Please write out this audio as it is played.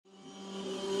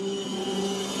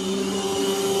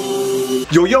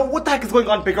Yo, what the heck is going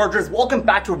on, Big Archers? Welcome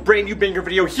back to a brand new banger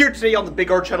video here today on the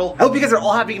Big Art channel. I hope you guys are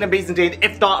all having an amazing day, and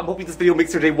if not, I'm hoping this video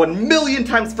makes your day 1,000,000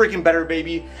 times freaking better,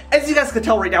 baby. As you guys can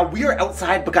tell right now, we are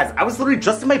outside, but guys, I was literally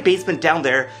just in my basement down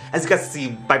there. As you guys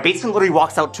see, my basement literally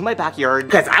walks out to my backyard.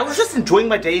 Guys, I was just enjoying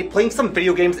my day, playing some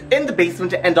video games in the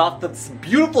basement to end off this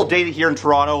beautiful day here in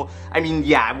Toronto. I mean,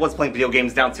 yeah, I was playing video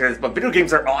games downstairs, but video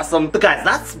games are awesome. But guys,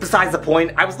 that's besides the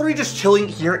point. I was literally just chilling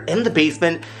here in the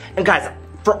basement, and guys,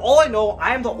 for all I know,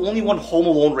 I am the only one home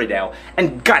alone right now.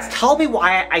 And guys, tell me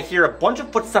why I hear a bunch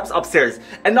of footsteps upstairs.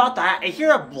 And not that, I hear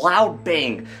a loud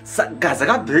bang. So, guys, I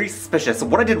got very suspicious. So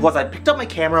what I did was I picked up my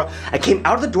camera, I came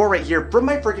out of the door right here from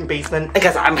my freaking basement. And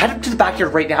guys, I'm headed to the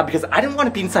backyard right now because I didn't want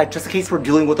to be inside just in case we're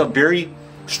dealing with a very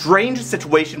strange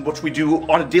situation, which we do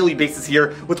on a daily basis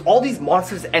here, with all these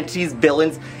monsters, entities,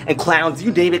 villains, and clowns, you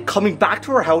name it, coming back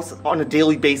to our house on a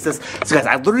daily basis. So guys,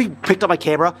 I literally picked up my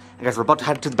camera, and guys, we're about to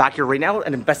head to the backyard right now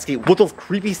and investigate what those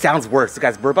creepy sounds were. So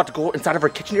guys, we're about to go inside of our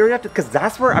kitchen area, because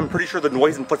that's where I'm pretty sure the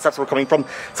noise and footsteps were coming from.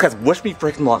 So guys, wish me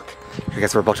freaking luck. Here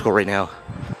guys, we're about to go right now.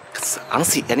 I don't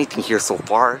see anything here so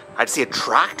far. I just see a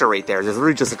tractor right there. There's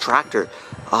literally just a tractor.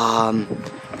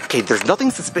 Okay, there's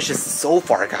nothing suspicious so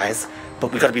far, guys.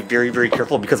 But we gotta be very, very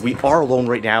careful because we are alone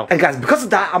right now. And guys, because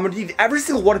of that, I'm gonna need every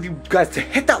single one of you guys to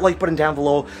hit that like button down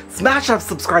below, smash that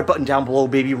subscribe button down below,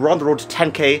 baby. We're on the road to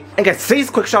 10K. And guys, today's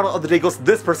quick shout out of the day goes to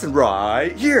this person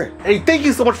right here. Hey, thank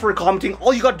you so much for commenting.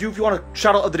 All you gotta do if you want a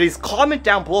shout out of the day is comment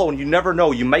down below, and you never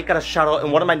know, you might get a shout out in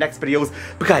one of my next videos.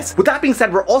 But guys, with that being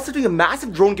said, we're also doing a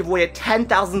massive drone giveaway at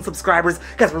 10,000 subscribers.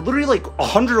 Guys, we're literally like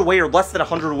 100 away or less than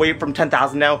 100 away from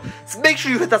 10,000 now. So make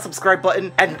sure you hit that subscribe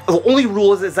button. And the only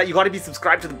rule is that you gotta be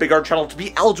subscribed to the Big Art channel to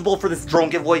be eligible for this drone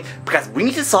giveaway, because we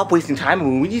need to stop wasting time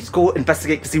and we need to go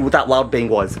investigate to see what that loud bang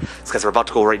was. So guys, we're about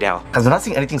to go right now. Guys, I'm not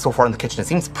seeing anything so far in the kitchen. It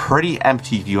seems pretty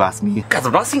empty if you ask me. Guys,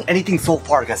 I'm not seeing anything so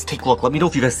far. Guys, take a look. Let me know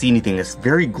if you guys see anything. It's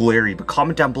very glary, but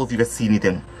comment down below if you guys see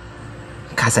anything.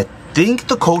 Guys, I think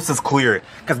the coast is clear.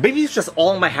 Because maybe it's just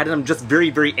all in my head and I'm just very,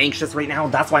 very anxious right now.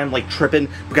 That's why I'm like tripping.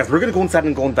 Because we're gonna go inside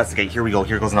and go investigate. Here we go.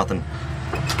 Here goes nothing.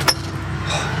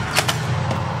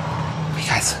 Hey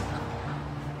guys.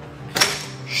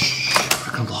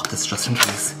 Unlock this just in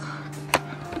case.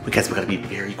 But guys, we gotta be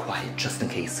very quiet just in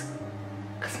case.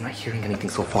 Cause I'm not hearing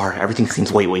anything so far. Everything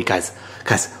seems, wait, guys.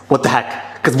 Guys, what the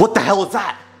heck? Guys, what the hell is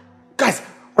that? Guys,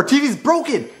 our TV's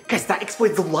broken. Guys, that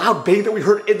explains the loud bang that we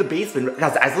heard in the basement.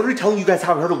 Guys, I was literally telling you guys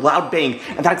how I heard a loud bang,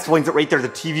 and that explains it right there. The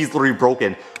TV's literally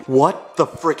broken. What the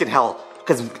freaking hell?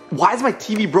 Guys, why is my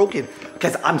TV broken?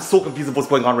 Guys, I'm so confused with what's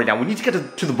going on right now. We need to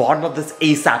get to the bottom of this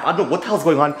ASAP. I don't know what the hell's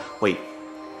going on. Wait,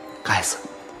 guys.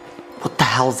 What the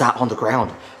hell is that on the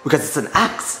ground? Because it's an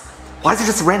X. Why is it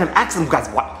just a random X? And guys,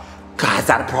 what? Guys,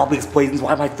 that probably explains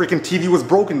why my freaking TV was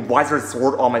broken. Why is there a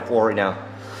sword on my floor right now?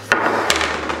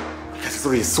 Guys, there's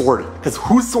literally a sword. Guys,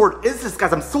 whose sword is this?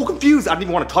 Guys, I'm so confused. I don't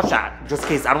even want to touch that. Just in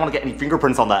case, I don't want to get any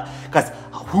fingerprints on that. Guys,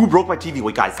 who broke my TV?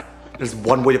 Wait, guys. There's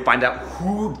one way to find out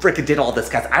who freaking did all this,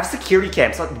 guys. I have security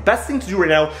cams, so the best thing to do right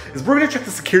now is we're gonna check the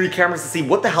security cameras to see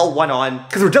what the hell went on,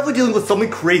 because we're definitely dealing with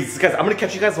something crazy. So guys, I'm gonna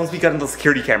catch you guys once we get into the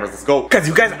security cameras. Let's go. Guys,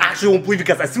 you guys actually won't believe it,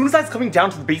 guys. As soon as I was coming down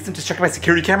to the basement to check my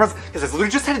security cameras, guys, I literally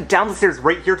just headed down the stairs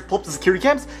right here to pull up the security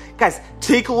cams. Guys,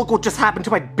 take a look what just happened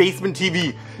to my basement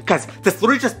TV. Guys, this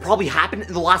literally just probably happened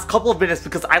in the last couple of minutes,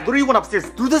 because I literally went upstairs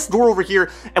through this door over here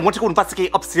and went to go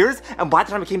investigate upstairs, and by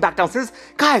the time I came back downstairs,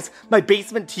 guys, my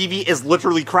basement TV is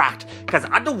literally cracked. Guys, I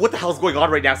don't know what the hell is going on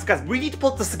right now, so guys, we need to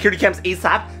pull up the security cams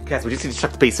ASAP. Guys, we just need to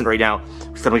check the basement right now.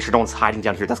 We just gotta make sure no one's hiding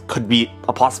down here. That could be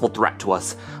a possible threat to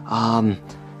us.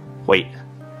 Wait.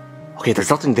 Okay, there's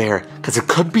nothing there, because there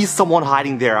could be someone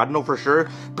hiding there. I don't know for sure,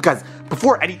 but guys,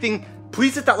 before anything,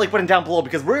 please hit that like button down below,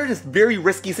 because we're in this very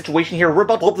risky situation here. We're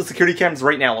about to pull up the security cams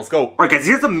right now. Let's go. All right, guys,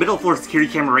 here's the middle floor security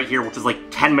camera right here, which is like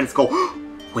 10 minutes ago.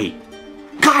 Wait,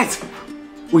 guys,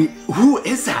 wait, who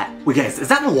is that? Wait, guys, is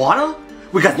that MOANA?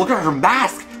 Wait, guys, look at her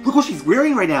mask. Look what she's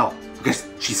wearing right now. Wait, guys,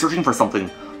 she's searching for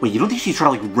something. Wait, you don't think she's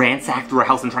trying to like ransack through our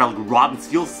house and try to like rob and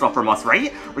steal stuff from us,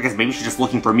 right? Or guys, maybe she's just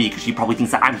looking for me because she probably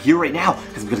thinks that I'm here right now.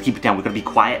 Because we gotta keep it down. We gotta be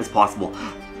quiet as possible.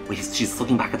 Wait, she's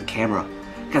looking back at the camera.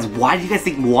 Guys, why do you guys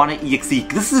think MOANA.ExE?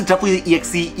 This is definitely the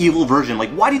EXE evil version.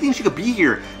 Like, why do you think she could be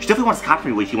here? She definitely wants to capture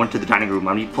me. Wait, she went to the dining room.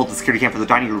 I need to pull up the security cam for the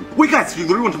dining room. Wait, guys, she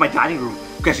literally went to my dining room.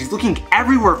 Guys, she's looking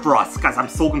everywhere for us. Guys, I'm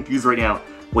so confused right now.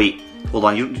 Wait, hold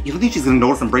on. You don't think she's gonna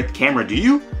notice and break the camera, do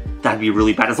you? That'd be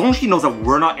really bad. As long as she knows that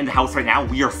we're not in the house right now,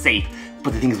 we are safe.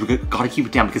 But the thing is, we gotta keep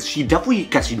it down, because she definitely,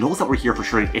 guys, she knows that we're here for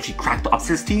sure. If she cracked the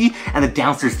upstairs TV and the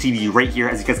downstairs TV right here,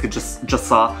 as you guys could just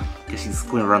saw, guys, she's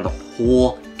going around the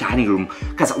whole dining room.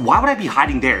 Guys, why would I be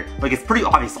hiding there? Like, it's pretty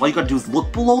obvious. All you gotta do is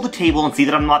look below the table and see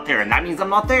that I'm not there, and that means I'm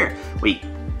not there. Wait,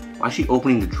 Why is she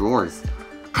opening the drawers?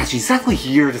 Guys, she's definitely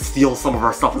here to steal some of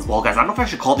our stuff as well, guys. I don't know if I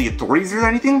should call the authorities or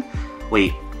anything.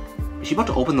 Wait, is she about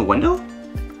to open the window?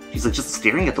 She's like just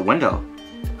staring at the window.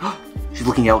 She's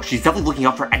looking out. She's definitely looking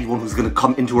out for anyone who's gonna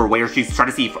come into her way, or she's trying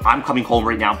to see if I'm coming home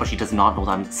right now, but she does not know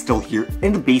that I'm still here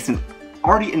in the basement,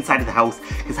 already inside of the house.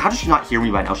 Because how does she not hear me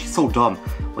by now? She's so dumb.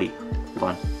 Wait, hold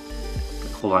on.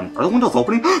 Hold on. Are the windows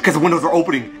opening? Because the windows are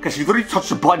opening. Because she literally touched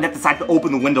the button at the side to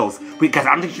open the windows. Wait, guys,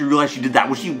 I don't think she realized she did that.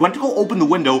 When she went to go open the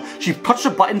window, she touched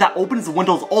the button that opens the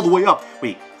windows all the way up.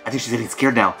 Wait, I think she's getting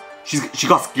scared now. She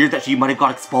got scared that she might have got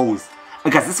exposed.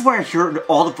 And guys, this is where I heard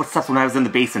all the footsteps when I was in the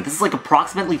basement. This is like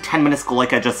approximately 10 minutes ago,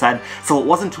 like I just said. So it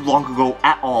wasn't too long ago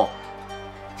at all.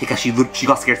 Okay, guys, she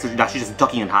got scared, so now she's just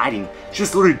ducking and hiding. She's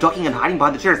just literally ducking and hiding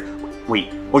behind the chairs.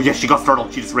 Wait. Oh, yes, she got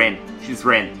startled. She just ran. She just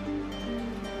ran.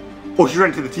 Oh, she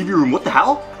ran to the TV room. What the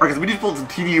hell? Alright, guys, we need to pull the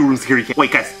TV room security cam.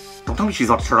 Wait, guys, don't tell me she's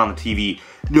about to turn on the TV.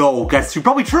 No, guys, she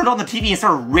probably turned on the TV and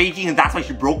started raging, and that's why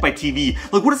she broke my TV.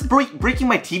 Like, what is breaking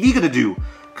my TV gonna do?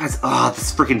 Guys,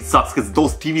 this freaking sucks, because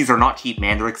those TVs are not cheap,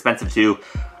 man. They're expensive, too.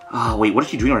 Wait, what is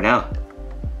she doing right now?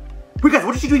 Wait, guys,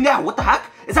 what is she doing now? What the heck?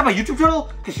 Is that my YouTube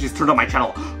channel? Because she just turned on my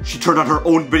channel. She turned on her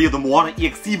own video, the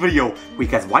MOANA.ExE video. Wait,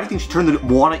 guys, why do you think she turned the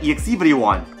MOANA.ExE video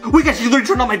on? Wait, guys, she literally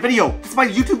turned on my video. This is my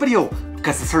YouTube video.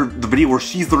 Guys, this is the video where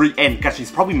she's literally in. Guys, she's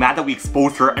probably mad that we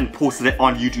exposed her and posted it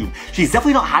on YouTube. She's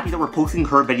definitely not happy that we're posting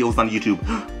her videos on YouTube.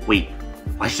 Wait,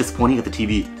 why is she just pointing at the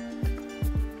TV?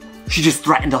 She just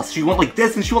threatened us. She went like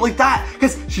this and she went like that.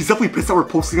 Guys, she's definitely pissed that we're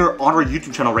posting her on our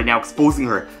YouTube channel right now, exposing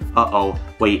her. Uh-oh.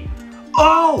 Wait.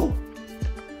 Oh!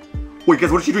 Wait,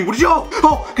 guys, what is she doing? What is she?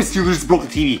 Oh, because she literally just broke the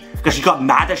TV. Because she got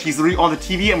mad that she's literally on the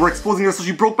TV and we're exposing her, so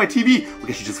she broke my TV.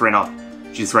 Okay, she just ran off.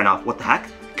 She just ran off. What the heck?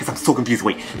 Because I'm so confused.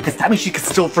 Wait, because that means she could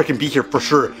still freaking be here for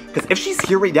sure. Because if she's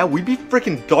here right now, we'd be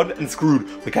freaking done and screwed.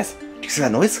 Wait, guys, do you see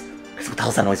that noise? Guys, what the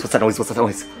hell's that noise? What's that noise? What's that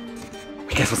noise?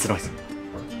 Wait, guys, what's the noise?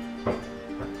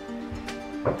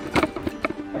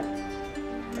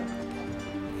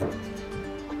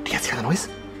 Do you guys hear that noise?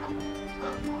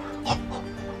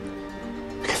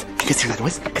 You guys hear that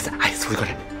noise? Because I swear to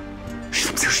God, she's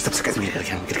upstairs, guys. We gotta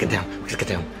get down. We gotta get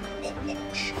down.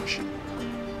 Shh.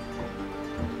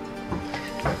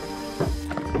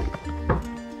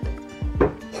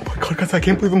 Oh my God, guys, I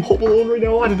can't believe I'm home alone right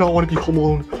now. I did not want to be home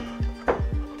alone.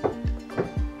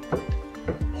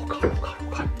 Oh God.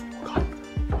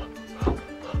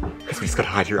 Guys, we just gotta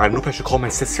hide here. I don't know if I should call my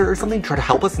sister or something, try to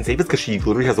help us and save us, because she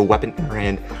literally has a weapon in her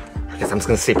hand. Alright, guys, I'm just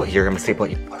gonna stay put here. Alright,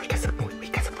 guys,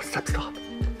 wait, guys, the footsteps stop.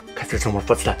 There's no more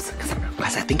footsteps.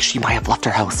 Guys, I think she might have left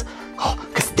her house. Oh,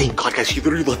 because thank God, guys, she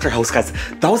literally left her house, guys.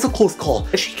 That was a close call.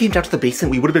 If she came down to the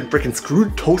basement, we would have been freaking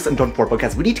screwed, toast, and done for. But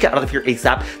guys, we need to get out of here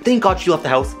ASAP. Thank God she left the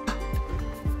house.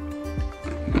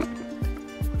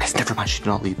 Guys, never mind, she did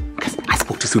not leave. Guys, I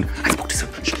spoke too soon.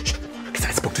 Shh. Guys,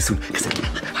 I spoke too soon. Guys,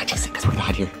 I just said, guys, we're gonna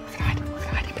hide here. We're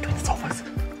gonna hide in between the sofas.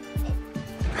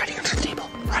 We're hiding under the table.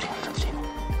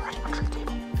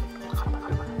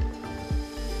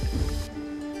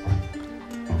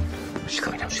 She's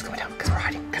coming down, Guys, we're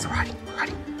hiding. Guys, we're hiding.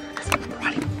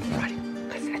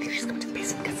 Guys, I think she's coming to the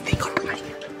basement. Guys, thank God we're hiding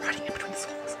in between the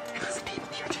sofas. And there's a table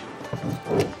here too.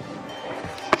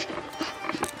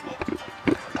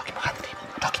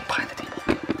 We're talking behind the table.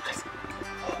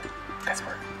 Guys,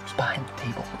 we're behind the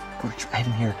table. We're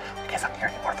hiding here. Guys, I'm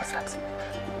hearing more footsteps.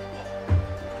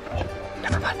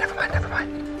 Never mind. Guys,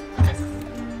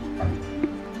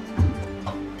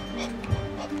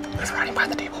 we're hiding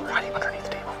behind the table. We're hiding underneath the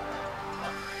table.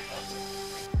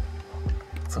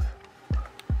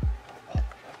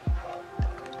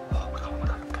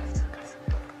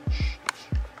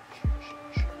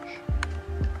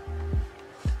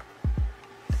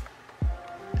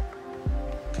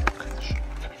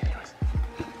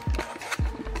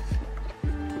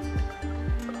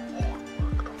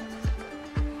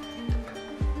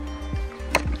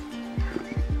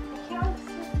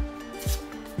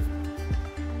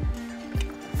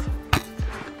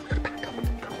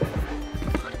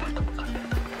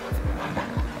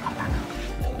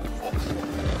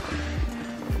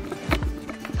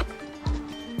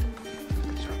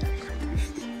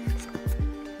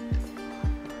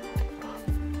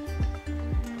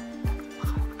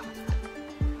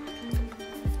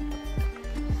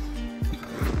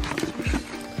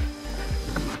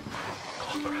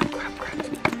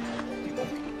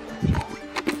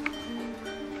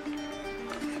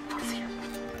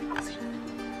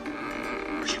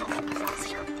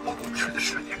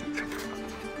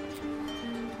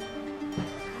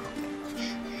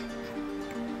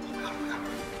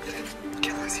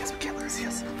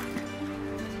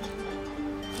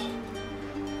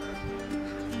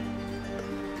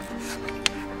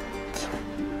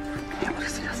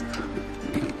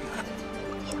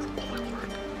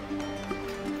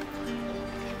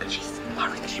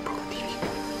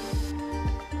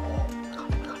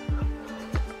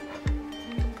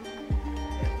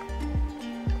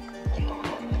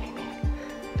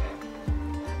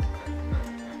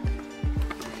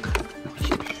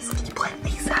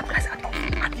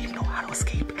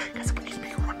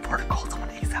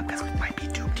 might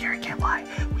be doomed here, I can't lie.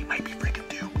 We might be freaking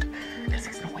doomed. Because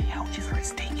there's no way out. She's already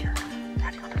staying here.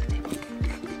 Hiding under the table.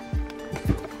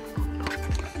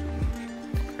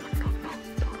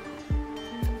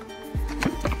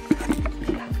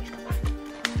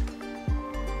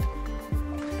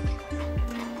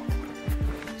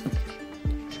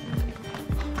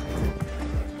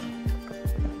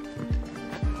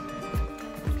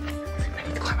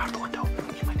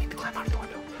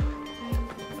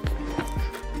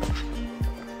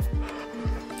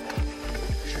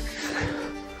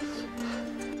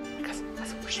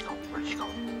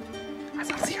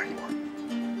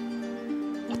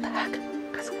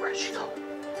 Where'd she go?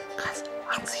 Guys,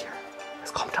 I don't see her.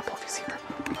 Let's calm down if you see her.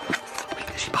 Wait,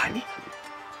 is she behind me?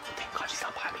 Thank God she's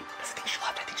not behind me. Guys, I think she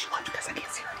left. Guys, I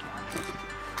can't see her anymore.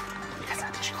 Guys, I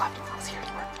think she left. I don't see her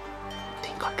anymore.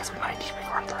 Thank God, guys, we might need to make a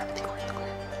run for her. I think we're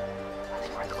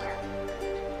in the clear.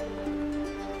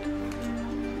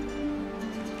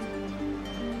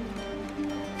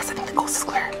 Guys, I think the coast is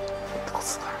clear.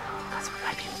 Guys, we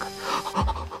might be in the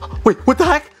good. Wait, what the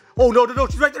heck? Oh no,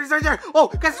 she's right there, Oh,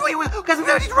 guys, wait, guys,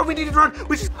 we need to run,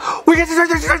 Guys, she's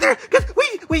right there, Guys,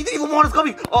 wait, the evil MOANA's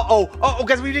coming.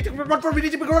 Guys, we need to run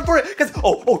for it, Guys,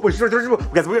 wait, she's right there,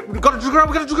 Guys, we gotta juke her out,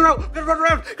 we gotta run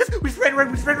around, Guys, we ran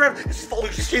around, She's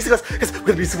following, she's chasing us, Guys, we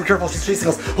gotta be super careful, she's chasing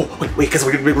us. Oh, wait, guys,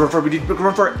 we need to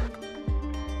run for it,